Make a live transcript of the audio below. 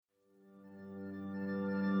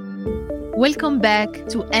Welcome back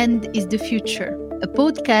to End is the Future, a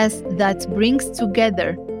podcast that brings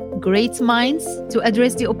together great minds to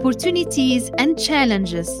address the opportunities and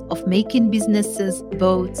challenges of making businesses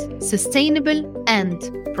both sustainable and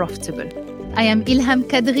profitable. I am Ilham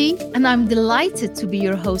Kadri, and I'm delighted to be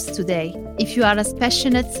your host today. If you are as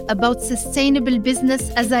passionate about sustainable business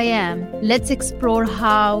as I am, let's explore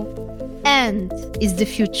how End is the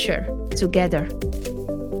Future together.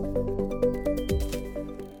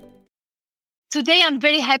 Today, I'm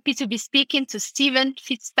very happy to be speaking to Stephen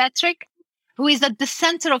Fitzpatrick, who is at the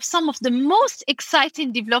center of some of the most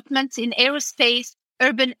exciting developments in aerospace,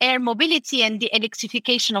 urban air mobility, and the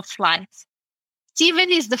electrification of flights. Stephen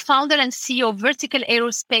is the founder and CEO of Vertical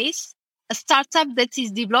Aerospace, a startup that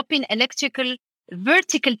is developing electrical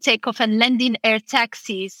vertical takeoff and landing air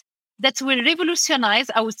taxis that will revolutionize,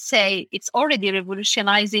 I would say it's already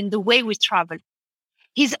revolutionizing the way we travel.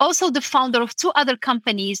 He's also the founder of two other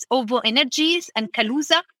companies, OVO Energies and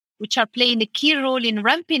Kaluza, which are playing a key role in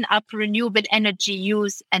ramping up renewable energy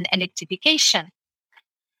use and electrification.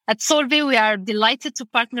 At Solvay, we are delighted to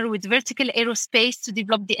partner with Vertical Aerospace to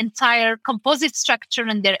develop the entire composite structure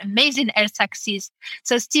and their amazing air taxis.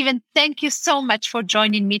 So, Stephen, thank you so much for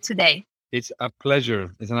joining me today. It's a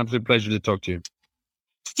pleasure. It's an absolute pleasure to talk to you.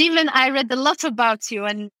 Stephen, I read a lot about you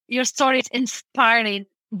and your story is inspiring.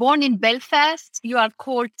 Born in Belfast, you are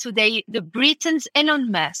called today the Britain's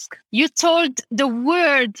Elon Musk. You told the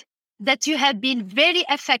world that you have been very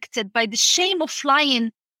affected by the shame of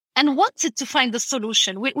flying and wanted to find a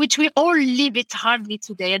solution, which we all live it hardly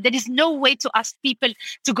today. And there is no way to ask people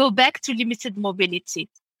to go back to limited mobility.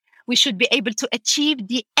 We should be able to achieve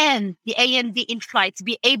the end, the AND in flight,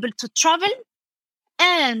 be able to travel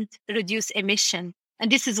and reduce emission.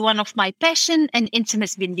 And this is one of my passion and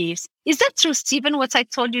intimate beliefs. Is that true, Stephen, what I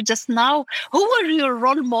told you just now? Who are your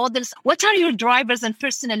role models? What are your drivers and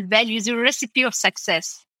personal values, your recipe of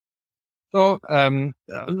success? So,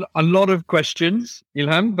 a lot of questions,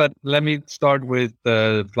 Ilham, but let me start with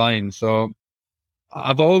flying. So,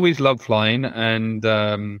 I've always loved flying and,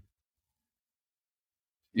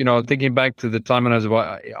 thinking back to the time when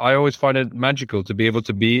I always find it magical to be able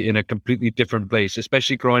to be in a completely different place,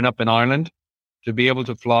 especially growing up in Ireland. To be able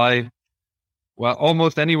to fly, well,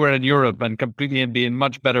 almost anywhere in Europe and completely and be in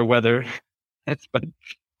much better weather. It's been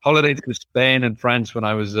holidays to Spain and France when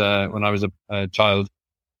I was a child.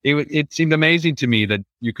 It seemed amazing to me that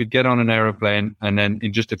you could get on an aeroplane and then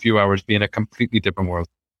in just a few hours be in a completely different world.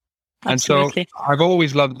 Absolutely. And so I've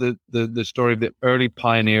always loved the story of the early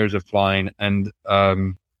pioneers of flying. And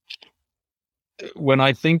when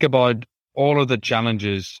I think about all of the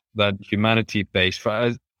challenges that humanity faced,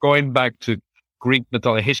 going back to Greek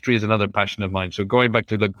mythology, history is another passion of mine. So going back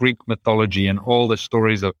to the Greek mythology and all the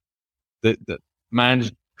stories of the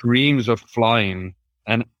man's dreams of flying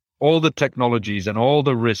and all the technologies and all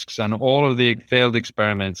the risks and all of the failed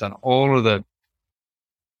experiments and all of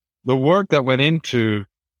the work that went into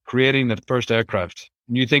creating that first aircraft.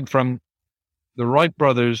 And you think from the Wright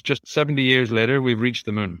brothers, just 70 years later, we've reached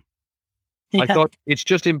the moon. Yeah. I thought it's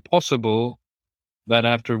just impossible that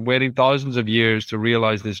after waiting thousands of years to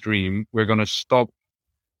realize this dream, we're going to stop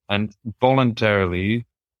and voluntarily,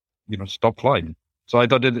 stop flying. So I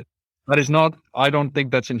thought I don't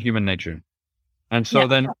think that's in human nature. And so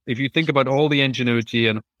then if you think about all the ingenuity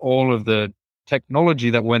and all of the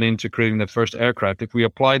technology that went into creating the first aircraft, if we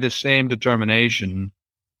apply the same determination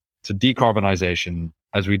to decarbonization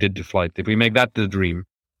as we did to flight, if we make that the dream,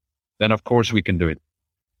 then of course we can do it.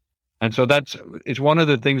 And so it's one of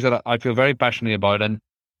the things that I feel very passionately about. And,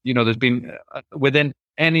 there's been within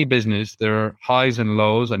any business, there are highs and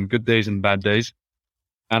lows and good days and bad days.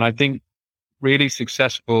 And I think really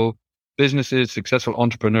successful businesses, successful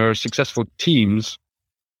entrepreneurs, successful teams,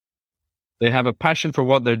 they have a passion for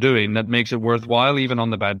what they're doing that makes it worthwhile even on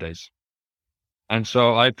the bad days. And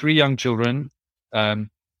so I have 3 young children.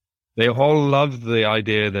 They all love the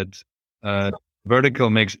idea that Vertical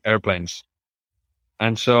makes airplanes.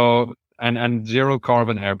 And so, and zero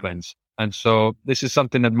carbon airplanes. And so this is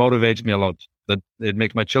something that motivates me a lot, that it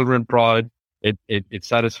makes my children proud. It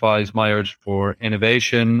satisfies my urge for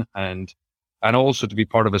innovation and also to be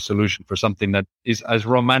part of a solution for something that is as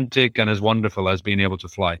romantic and as wonderful as being able to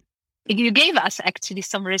fly. You gave us actually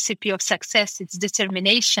some recipe of success. It's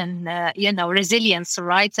determination, resilience,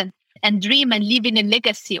 right? And dream and leaving a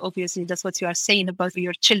legacy. Obviously, that's what you are saying about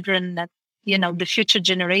your children, the future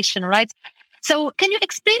generation, right? So can you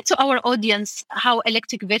explain to our audience how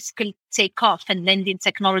electric vertical takeoff and landing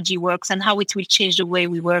technology works and how it will change the way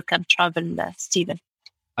we work and travel, Stephen?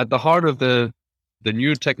 At the heart of the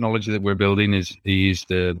new technology that we're building is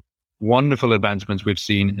the wonderful advancements we've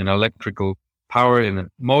seen in electrical power in the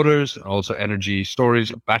motors, also energy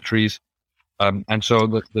storage, batteries. And so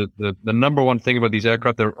the number one thing about these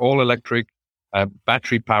aircraft, they're all electric,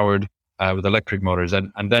 battery powered with electric motors.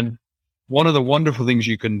 And then one of the wonderful things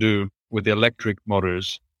you can do with the electric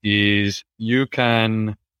motors is you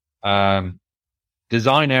can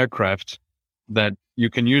design aircraft that you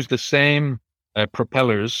can use the same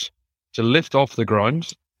propellers to lift off the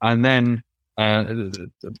ground and then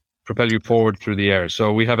propel you forward through the air.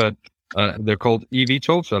 So we have they're called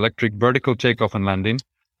eVTOL, so electric vertical takeoff and landing.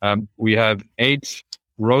 We have 8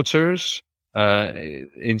 rotors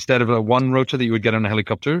instead of a one rotor that you would get on a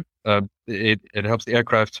helicopter. It helps the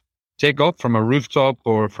aircraft take off from a rooftop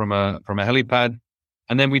or from a helipad,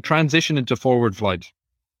 and then we transition into forward flight.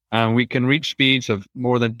 And we can reach speeds of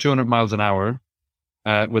more than 200 miles an hour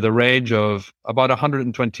with a range of about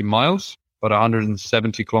 120 miles, about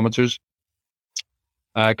 170 kilometers,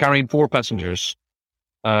 carrying 4 passengers.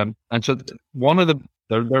 And so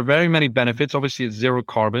there are very many benefits. Obviously, it's zero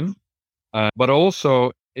carbon, but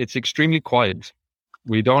also it's extremely quiet.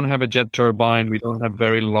 We don't have a jet turbine. We don't have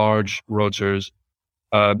very large rotors.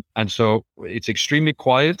 And so it's extremely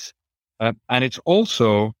quiet. And it's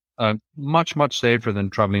also much, much safer than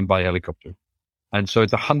traveling by helicopter. And so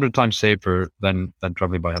it's 100 times safer than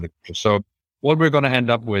traveling by helicopter. So what we're going to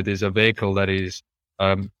end up with is a vehicle that is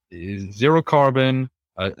zero carbon,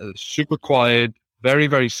 super quiet, very,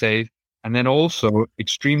 very safe, and then also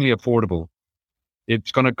extremely affordable.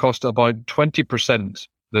 It's going to cost about 20%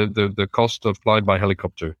 the cost of flying by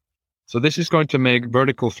helicopter. So this is going to make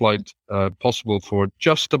vertical flight possible for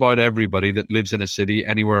just about everybody that lives in a city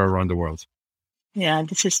anywhere around the world. Yeah,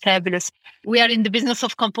 this is fabulous. We are in the business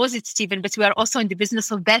of composites, Stephen, but we are also in the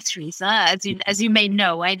business of batteries, as you may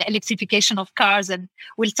know, right? Electrification of cars, and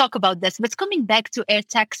we'll talk about this. But coming back to air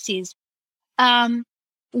taxis, when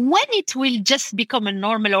it will just become a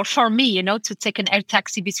normal, or for me, to take an air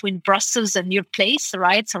taxi between Brussels and your place,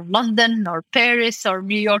 right? Or London or Paris or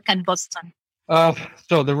New York and Boston?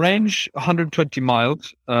 So the range, 120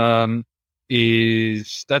 miles, that's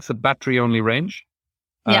a battery-only range.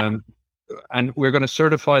 Yeah. And we're going to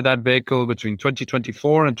certify that vehicle between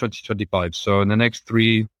 2024 and 2025. So in the next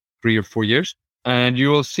three or 4 years. And you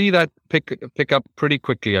will see that pick up pretty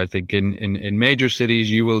quickly, I think. In major cities,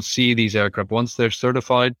 you will see these aircraft. Once they're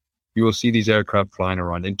certified, you will see these aircraft flying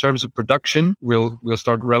around. In terms of production, we'll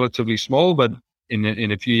start relatively small, but in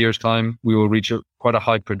a few years' time, we will reach quite a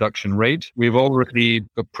high production rate. We've already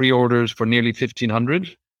got pre-orders for nearly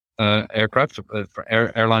 1,500 aircraft for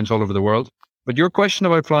airlines all over the world. But your question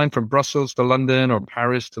about flying from Brussels to London or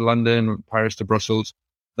Paris to London or Paris to Brussels,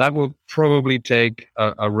 that will probably take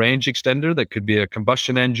a range extender that could be a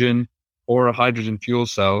combustion engine or a hydrogen fuel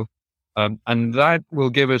cell. And that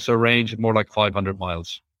will give us a range of more like 500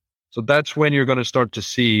 miles. So that's when you're going to start to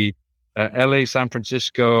see LA, San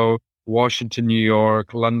Francisco, Washington, New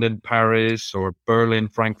York, London, Paris, or Berlin,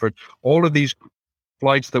 Frankfurt, all of these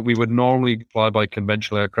flights that we would normally fly by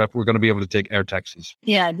conventional aircraft, we're going to be able to take air taxis.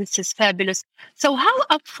 Yeah, this is fabulous. So how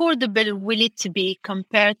affordable will it be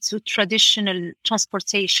compared to traditional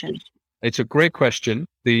transportation? It's a great question.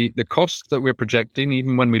 The costs that we're projecting,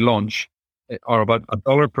 even when we launch, are about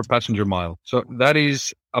 $1 per passenger mile. So that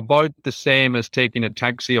is about the same as taking a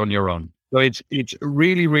taxi on your own. So it's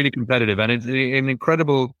really, really competitive, and it's an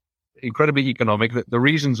incredibly economic. The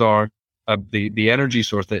reasons are the energy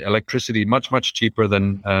source, the electricity, much cheaper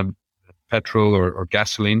than petrol or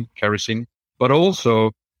gasoline, kerosene, but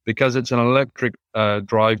also because it's an electric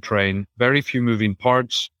drivetrain, very few moving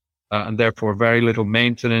parts, and therefore very little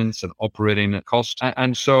maintenance and operating cost.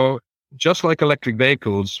 And so just like electric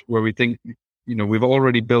vehicles, where we think, we've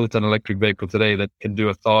already built an electric vehicle today that can do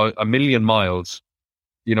 1,000,000 miles,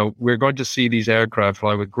 we're going to see these aircraft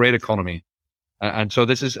fly with great economy. And so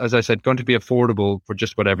this is, as I said, going to be affordable for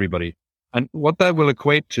just about everybody. And what that will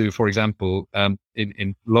equate to, for example,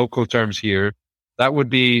 in local terms here, that would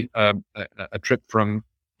be a trip from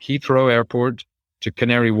Heathrow Airport to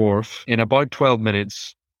Canary Wharf in about 12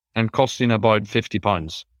 minutes and costing about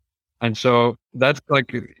 £50. And so that's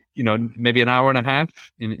like, maybe an hour and a half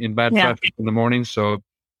in bad traffic in the morning. So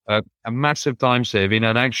a massive time saving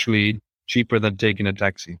and actually cheaper than taking a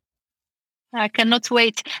taxi. I cannot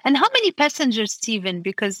wait. And how many passengers, Stephen?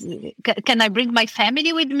 Because can I bring my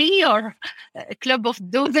family with me or a club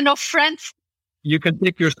of dozen of friends? You can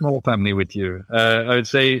take your small family with you. I would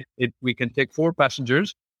say we can take 4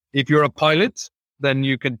 passengers. If you're a pilot, then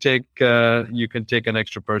you can take an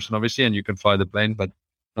extra person, obviously, and you can fly the plane. But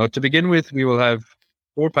to begin with, we will have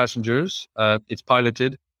 4 passengers. It's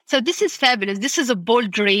piloted. So this is fabulous. This is a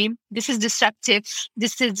bold dream. This is disruptive.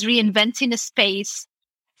 This is reinventing a space.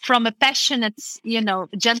 from a passionate,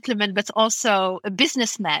 gentleman, but also a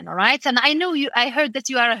businessman, all right? And I heard that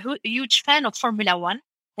you are a huge fan of Formula One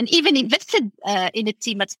and even invested in a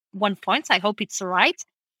team at one point. I hope it's all right.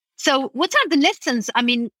 So what are the lessons? I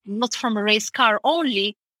mean, not from a race car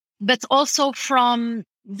only, but also from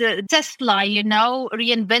the Tesla,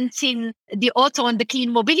 reinventing the auto and the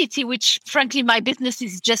clean mobility, which frankly, my business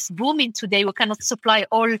is just booming today. We cannot supply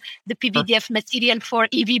all the PVDF material for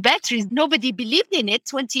EV batteries. Nobody believed in it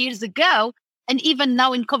 20 years ago. And even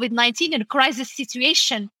now in COVID-19, in a crisis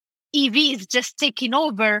situation, EV is just taking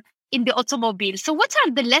over in the automobile. So what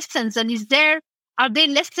are the lessons? And are there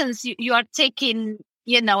lessons you are taking,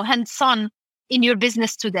 hands-on in your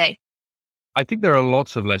business today? I think there are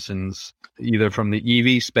lots of lessons, either from the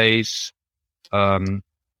EV space. There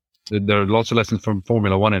are lots of lessons from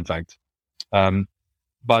Formula One, in fact.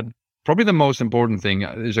 But probably the most important thing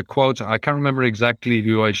is a quote. I can't remember exactly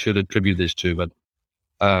who I should attribute this to, but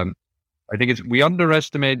I think we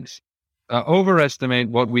overestimate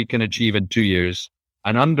what we can achieve in 2 years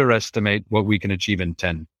and underestimate what we can achieve in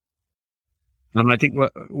 10. And I think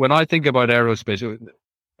when I think about aerospace,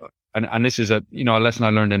 and this is a lesson I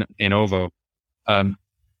learned in OVO,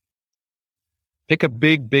 pick a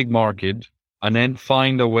big market and then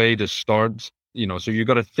find a way to start, so you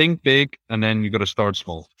got to think big and then you got to start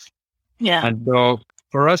small. Yeah. And so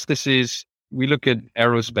for us, we look at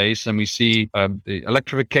aerospace and we see the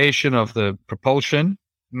electrification of the propulsion,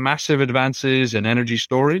 massive advances in energy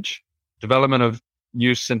storage, development of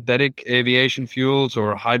new synthetic aviation fuels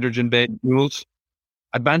or hydrogen-based fuels,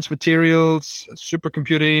 advanced materials,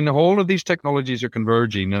 supercomputing. All of these technologies are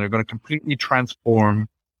converging and are going to completely transform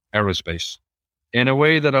aerospace in a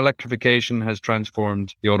way that electrification has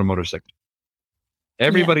transformed the automotive sector.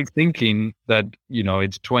 Everybody's thinking that,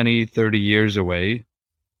 it's 20, 30 years away.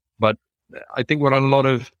 But I think what a lot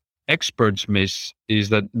of experts miss is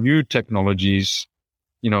that new technologies,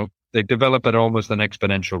 they develop at almost an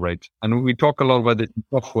exponential rate. And we talk a lot about the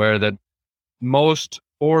software that most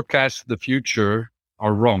forecasts the future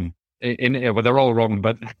are wrong. Well, they're all wrong,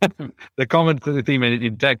 but the common theme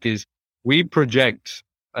in tech is we project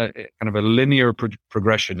kind of a linear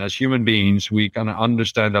progression. As human beings, we kind of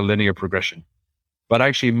understand a linear progression. But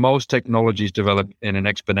actually, most technologies develop in an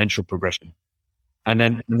exponential progression. And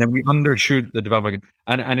then we undershoot the development.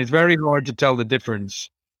 And it's very hard to tell the difference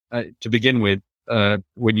to begin with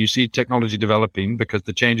when you see technology developing because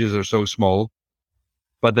the changes are so small.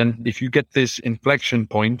 But then if you get this inflection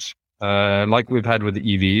point, like we've had with the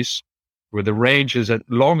EVs, where the range is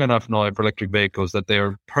long enough now for electric vehicles that they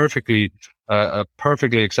are a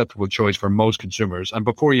perfectly acceptable choice for most consumers. And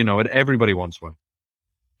before you know it, everybody wants one.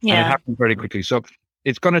 Yeah. And it happens very quickly. So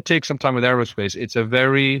it's going to take some time with aerospace. It's a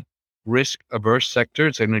very risk-averse sector.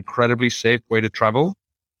 It's an incredibly safe way to travel.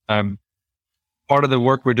 Part of the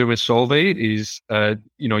work we're doing with Solvay is,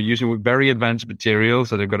 using very advanced materials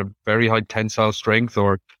that have got a very high tensile strength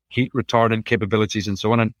or heat retardant capabilities and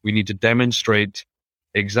so on. And we need to demonstrate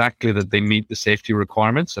exactly that they meet the safety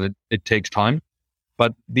requirements, and it takes time.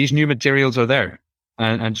 But these new materials are there.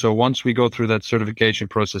 And so once we go through that certification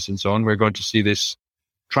process and so on, we're going to see this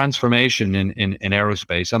transformation in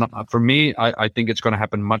aerospace. And for me, I think it's going to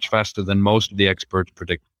happen much faster than most of the experts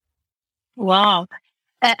predict. Wow.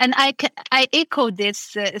 And I echo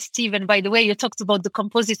this, Stephen. By the way, you talked about the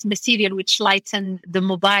composite material, which lighten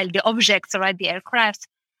the objects, right, the aircraft.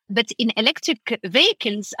 But in electric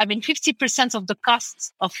vehicles, 50% of the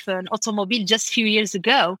cost of an automobile just a few years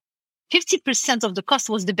ago, 50% of the cost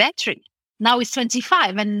was the battery. Now it's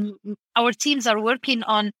 25%. And our teams are working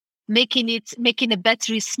on making a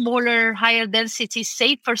battery smaller, higher density,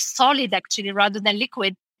 safer, solid, actually, rather than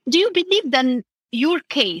liquid. Do you believe then your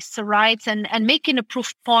case, right, and making a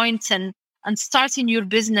proof point and starting your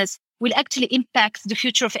business will actually impact the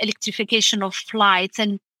future of electrification of flights?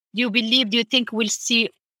 And do you think we'll see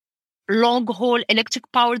long-haul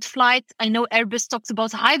electric-powered flight? I know Airbus talks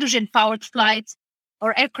about hydrogen-powered flights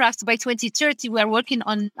or aircraft by 2030. We are working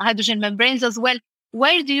on hydrogen membranes as well.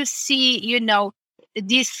 Where do you see,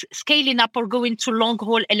 this scaling up or going to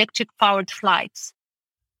long-haul electric-powered flights?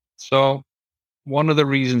 So one of the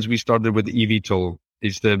reasons we started with eVTOL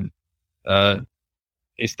is the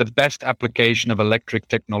best application of electric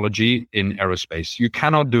technology in aerospace. You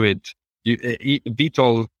cannot do it.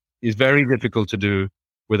 VTOL is very difficult to do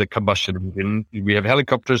with a combustion engine. We have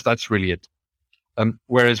helicopters, that's really it.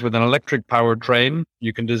 Whereas with an electric powertrain,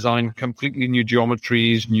 you can design completely new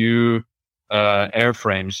geometries, new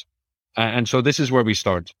airframes. And so this is where we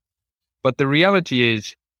start. But the reality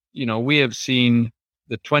is, we have seen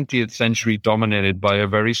the 20th century dominated by a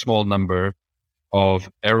very small number of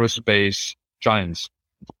aerospace giants.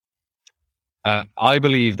 I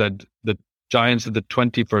believe that the giants of the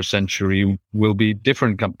 21st century will be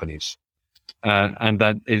different companies. And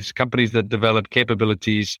that is companies that develop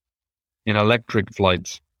capabilities in electric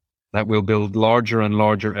flights, that will build larger and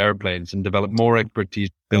larger airplanes and develop more expertise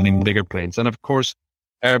building bigger planes. And of course,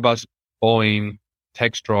 Airbus, Boeing,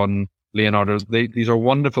 Textron, Leonardo, these are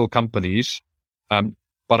wonderful companies.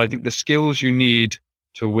 But I think the skills you need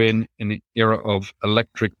to win in the era of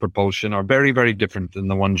electric propulsion are very, very different than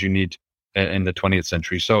the ones you need in the 20th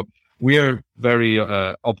century. So we are very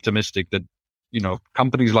optimistic that,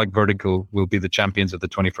 companies like Vertical will be the champions of the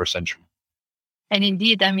 21st century. And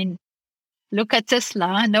indeed, I mean, look at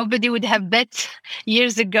Tesla. Nobody would have bet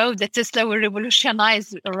years ago that Tesla will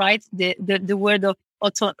revolutionize, right, the world of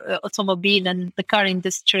automobile and the car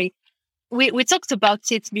industry. We talked about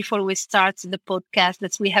it before we started the podcast,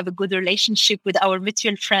 that we have a good relationship with our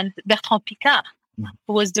mutual friend Bertrand Piccard,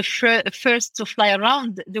 who was the first to fly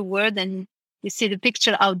around the world. And you see the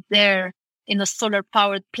picture out there in a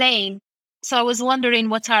solar-powered plane. So I was wondering,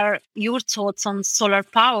 what are your thoughts on solar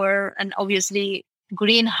power and obviously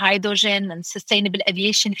green hydrogen and sustainable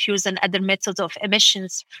aviation fuels and other methods of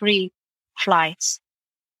emissions-free flights?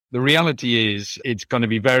 The reality is it's going to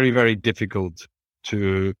be very, very difficult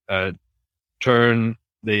to turn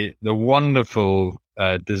the wonderful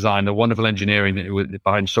design, the wonderful engineering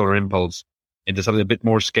behind solar impulse into something a bit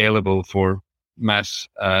more scalable for mass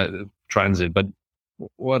transit. But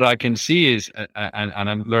what I can see is, and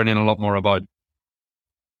I'm learning a lot more about,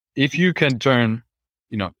 if you can turn,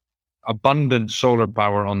 abundant solar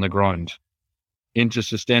power on the ground into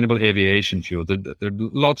sustainable aviation fuel, there are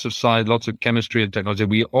lots of science, lots of chemistry and technology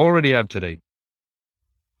we already have today,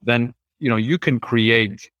 then, you can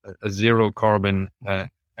create a zero carbon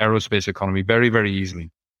aerospace economy very, very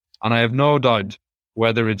easily. And I have no doubt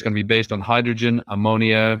whether it's going to be based on hydrogen,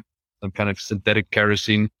 ammonia, some kind of synthetic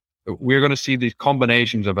kerosene, we're going to see these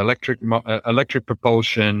combinations of electric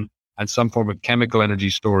propulsion and some form of chemical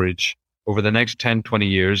energy storage over the next 10, 20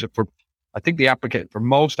 years for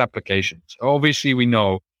most applications. Obviously, we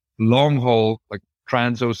know long haul, like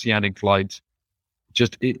transoceanic flights,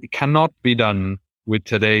 it cannot be done with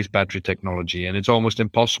today's battery technology. And it's almost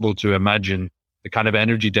impossible to imagine the kind of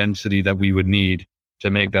energy density that we would need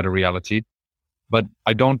to make that a reality. But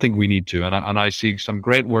I don't think we need to. And I see some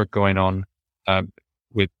great work going on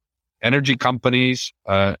with energy companies,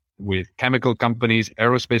 with chemical companies,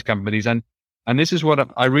 aerospace companies. And this is what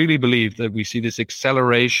I really believe, that we see this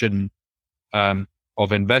acceleration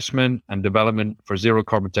of investment and development for zero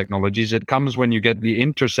carbon technologies. It comes when you get the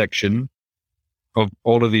intersection of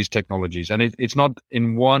all of these technologies. And it's not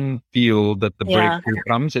in one field that the breakthrough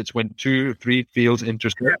comes. It's when 2 or 3 fields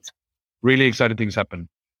intersect, really exciting things happen.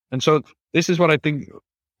 And so this is what I think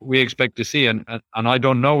we expect to see. And I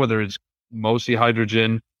don't know whether it's mostly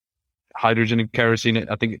hydrogen and kerosene.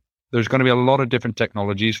 I think there's going to be a lot of different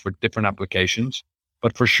technologies for different applications,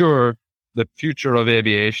 but for sure, the future of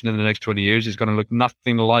aviation in the next 20 years is going to look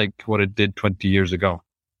nothing like what it did 20 years ago.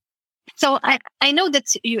 So I know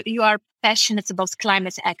that you are passionate about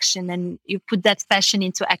climate action, and you put that passion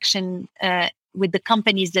into action with the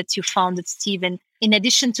companies that you founded, Stephen. In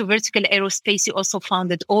addition to Vertical Aerospace, you also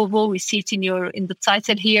founded OVO. We see it in the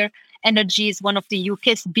title here. Energy is one of the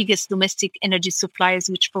UK's biggest domestic energy suppliers,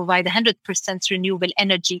 which provide 100% renewable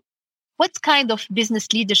energy. What kind of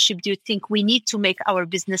business leadership do you think we need to make our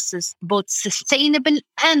businesses both sustainable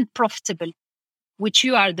and profitable, which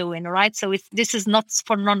you are doing, right? So this is not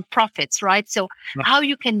for non-profits, right? So how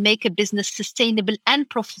you can make a business sustainable and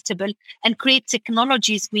profitable and create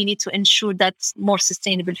technologies we need to ensure that more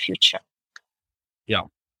sustainable future. Yeah.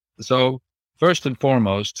 So first and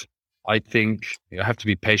foremost, I think you have to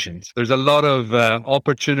be patient. There's a lot of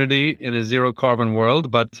opportunity in a zero carbon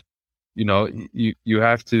world, but you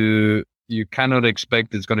cannot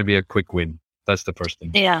expect it's going to be a quick win. That's the first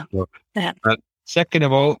thing. Yeah. So, second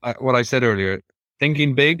of all, what I said earlier,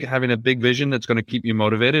 thinking big, having a big vision that's going to keep you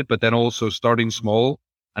motivated, but then also starting small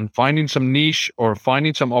and finding some niche or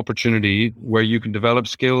finding some opportunity where you can develop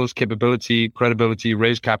skills, capability, credibility,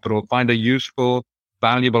 raise capital, find a useful,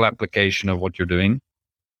 valuable application of what you're doing.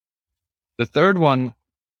 The third one,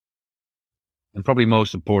 and probably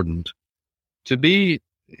most important, to be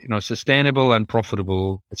sustainable and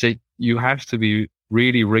profitable, I'd say you have to be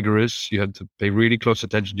really rigorous. You have to pay really close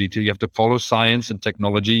attention to detail. You have to follow science and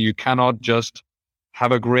technology. You cannot just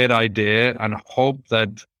have a great idea and hope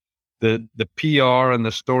that the PR and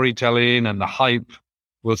the storytelling and the hype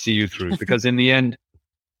will see you through. Because in the end,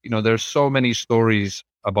 there's so many stories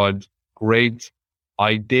about great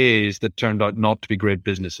ideas that turned out not to be great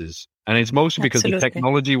businesses. And it's mostly because the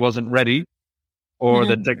technology wasn't ready, or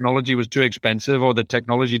the technology was too expensive, or the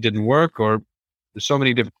technology didn't work, or There's so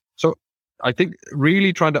many different. So I think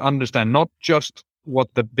really trying to understand not just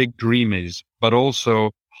what the big dream is, but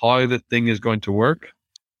also how the thing is going to work.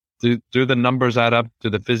 Do the numbers add up to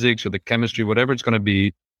the physics or the chemistry, whatever it's going to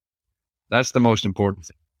be? That's the most important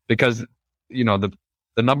thing, because the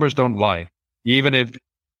numbers don't lie. Even if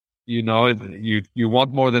you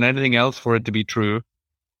want more than anything else for it to be true,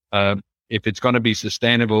 if it's going to be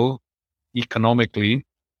sustainable economically,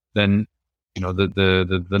 then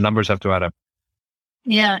the numbers have to add up.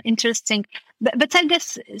 Yeah, interesting. But I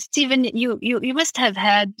guess, Stephen, you must have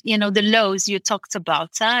had the lows you talked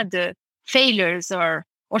about, the failures or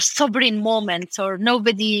sobering moments, or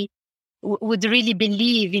nobody would really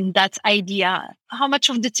believe in that idea. How much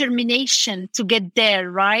of determination to get there,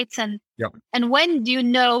 right? And when do you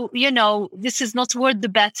know this is not worth the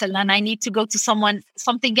battle and I need to go to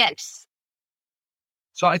something else?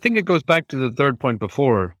 So I think it goes back to the third point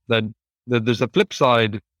before, that there's a flip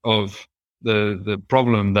side of the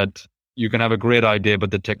problem, that you can have a great idea,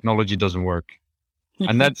 but the technology doesn't work.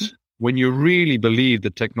 And that's when you really believe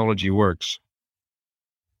the technology works.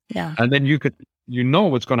 Yeah. And then you know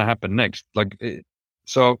what's going to happen next.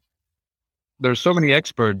 So there's so many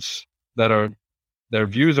experts that their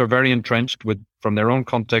views are very entrenched from their own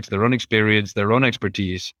context, their own experience, their own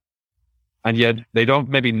expertise. And yet they don't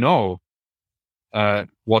maybe know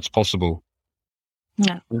what's possible.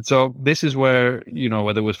 Yeah. And so this is where,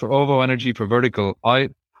 whether it was for OVO Energy, for Vertical,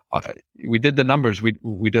 we did the numbers.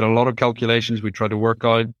 We did a lot of calculations. We tried to work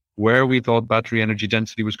out where we thought battery energy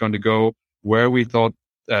density was going to go, where we thought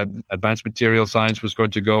advanced material science was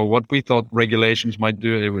going to go, what we thought regulations might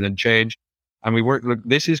do, it would then change. And we worked, look,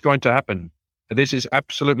 this is going to happen. This is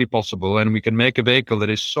absolutely possible. And we can make a vehicle that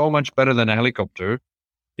is so much better than a helicopter.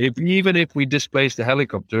 Even if we displace the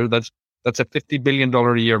helicopter, that's a $50 billion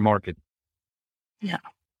a year market. Yeah.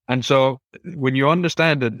 And so when you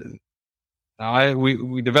understand it,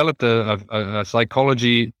 we developed a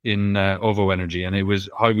psychology in OVO Energy, and it was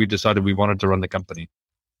how we decided we wanted to run the company.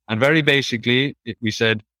 And very basically, we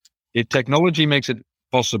said, if technology makes it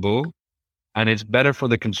possible and it's better for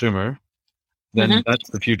the consumer, then that's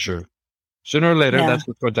the future. Sooner or later, that's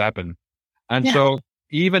what's going to happen. And so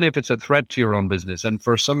even if it's a threat to your own business, and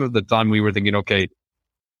for some of the time we were thinking, okay,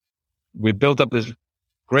 we built up this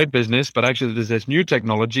great business, but actually there's this new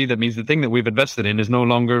technology that means the thing that we've invested in is no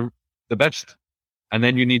longer the best. And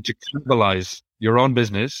then you need to cannibalize your own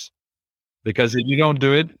business, because if you don't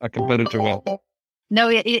do it, a competitor will. No,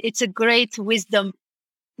 it's a great wisdom.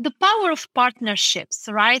 The power of partnerships,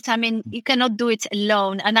 right? I mean, you cannot do it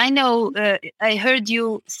alone. And I know I heard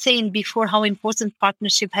you saying before how important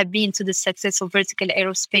partnerships have been to the success of Vertical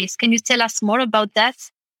Aerospace. Can you tell us more about that?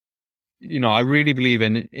 I really believe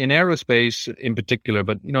in aerospace in particular,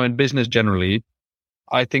 but, in business generally,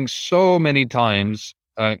 I think so many times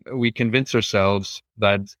we convince ourselves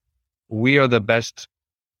that we are the best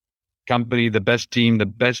company, the best team, the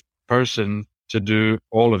best person to do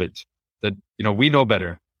all of it, that, we know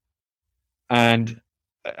better. And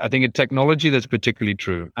I think in technology, that's particularly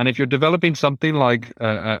true. And if you're developing something like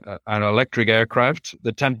an electric aircraft,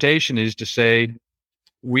 the temptation is to say,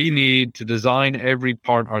 we need to design every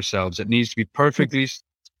part ourselves. It needs to be perfectly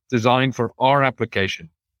designed for our application.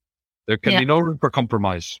 There can be no room for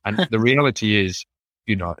compromise. And the reality is,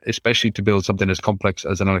 especially to build something as complex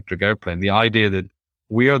as an electric airplane, the idea that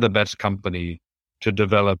we are the best company to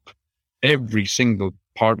develop every single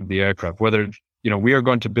part of the aircraft, whether, we are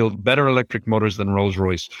going to build better electric motors than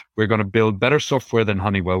Rolls-Royce. We're going to build better software than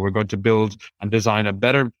Honeywell. We're going to build and design a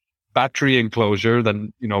better battery enclosure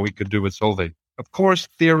than, we could do with Solvay. Of course,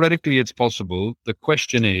 theoretically, it's possible. The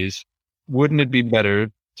question is, wouldn't it be better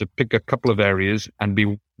to pick a couple of areas and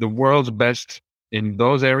be the world's best in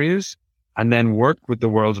those areas, and then work with the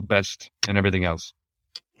world's best in everything else?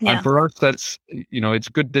 Yeah. And for us, that's, it's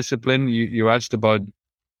good discipline. You asked about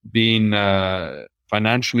being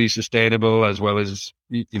financially sustainable as well as,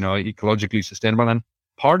 ecologically sustainable. And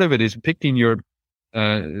part of it is picking your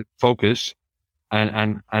focus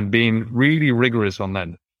and being really rigorous on that,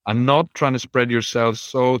 and not trying to spread yourself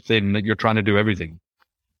so thin that you're trying to do everything.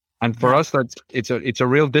 And for us, it's a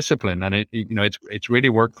real discipline, and it's really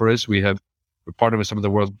worked for us. We're partnered with some of the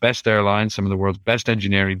world's best airlines, some of the world's best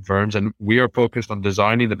engineering firms, and we are focused on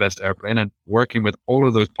designing the best airplane and working with all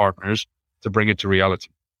of those partners to bring it to reality.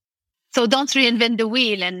 So don't reinvent the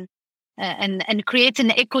wheel, and create an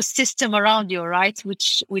ecosystem around you, right?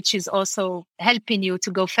 Which is also helping you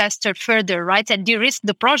to go faster, further, right? And de-risk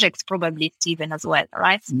the project probably, Stephen, as well,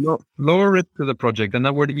 right? Lower risk to the project. And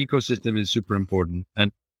that word ecosystem is super important.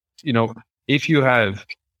 And, if you have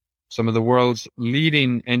some of the world's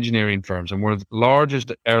leading engineering firms and world's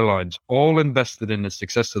largest airlines all invested in the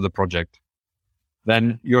success of the project,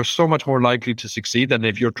 then you're so much more likely to succeed than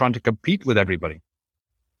if you're trying to compete with everybody.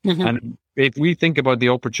 Mm-hmm. And if we think about the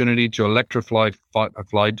opportunity to electrify a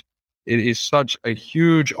flight, it is such a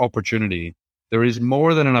huge opportunity. There is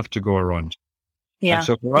more than enough to go around. Yeah. And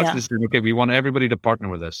so for us, this is, okay, we want everybody to partner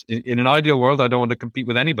with us. In an ideal world, I don't want to compete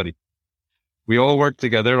with anybody. We all work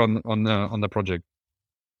together on the project.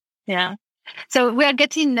 Yeah. So we are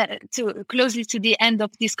getting closely to the end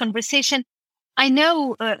of this conversation. I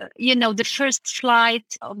know, the first flight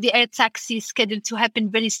of the air taxi is scheduled to happen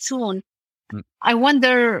very soon. I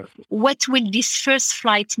wonder, what will this first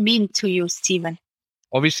flight mean to you, Steven?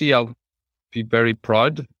 Obviously, I'll be very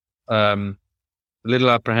proud, a little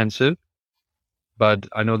apprehensive, but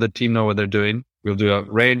I know the team know what they're doing. We'll do a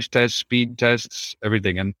range test, speed tests,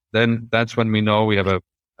 everything. And then that's when we know we have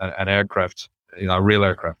an aircraft, a real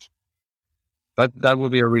aircraft. That will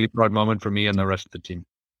be a really proud moment for me and the rest of the team.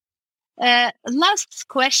 Last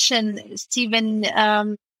question, Steven.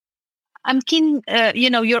 I'm keen,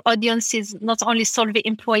 your audience is not only Solvay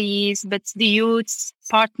employees, but the youths,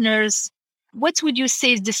 partners. What would you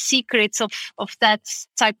say is the secrets of that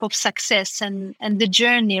type of success and the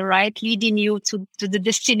journey, right, leading you to the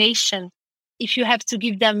destination? If you have to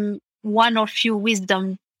give them one or few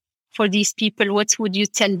wisdom for these people, what would you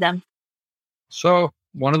tell them? So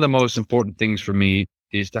one of the most important things for me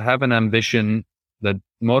is to have an ambition that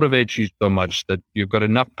motivates you so much that you've got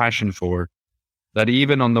enough passion for that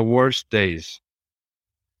even on the worst days,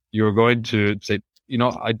 you're going to say,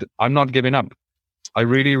 I'm not giving up. I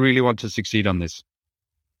really, really want to succeed on this.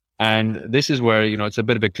 And this is where, it's a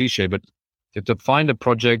bit of a cliche, but you have to find a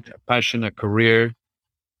project, a passion, a career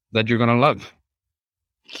that you're going to love.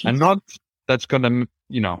 And not that's going to,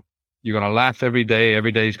 you're going to laugh every day.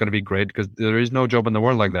 Every day is going to be great, because there is no job in the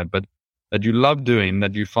world like that, but that you love doing,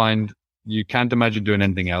 that you find you can't imagine doing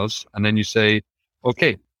anything else. And then you say,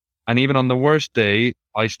 okay, and even on the worst day,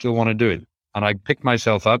 I still want to do it. And I pick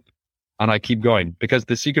myself up and I keep going, because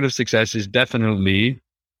the secret of success is definitely,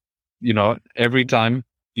 every time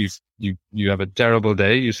you have a terrible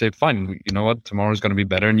day, you say, fine, you know what, tomorrow's going to be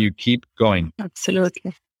better, and you keep going.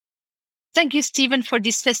 Absolutely. Thank you, Steven, for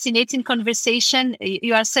this fascinating conversation.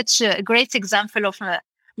 You are such a great example of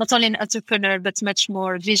not only an entrepreneur, but much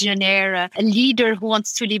more visionary, a leader who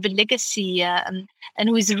wants to leave a legacy and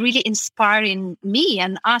who is really inspiring me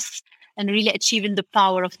and us and really achieving the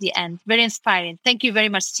power of the end. Very inspiring. Thank you very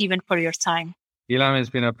much, Steven, for your time. Ilham, it's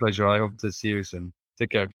been a pleasure. I hope to see you soon.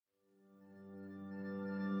 Take care.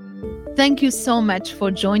 Thank you so much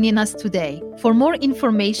for joining us today. For more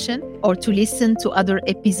information or to listen to other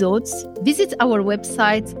episodes, visit our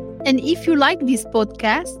website. And if you like these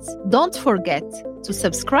podcasts, don't forget to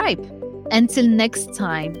subscribe. Until next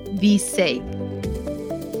time, be safe.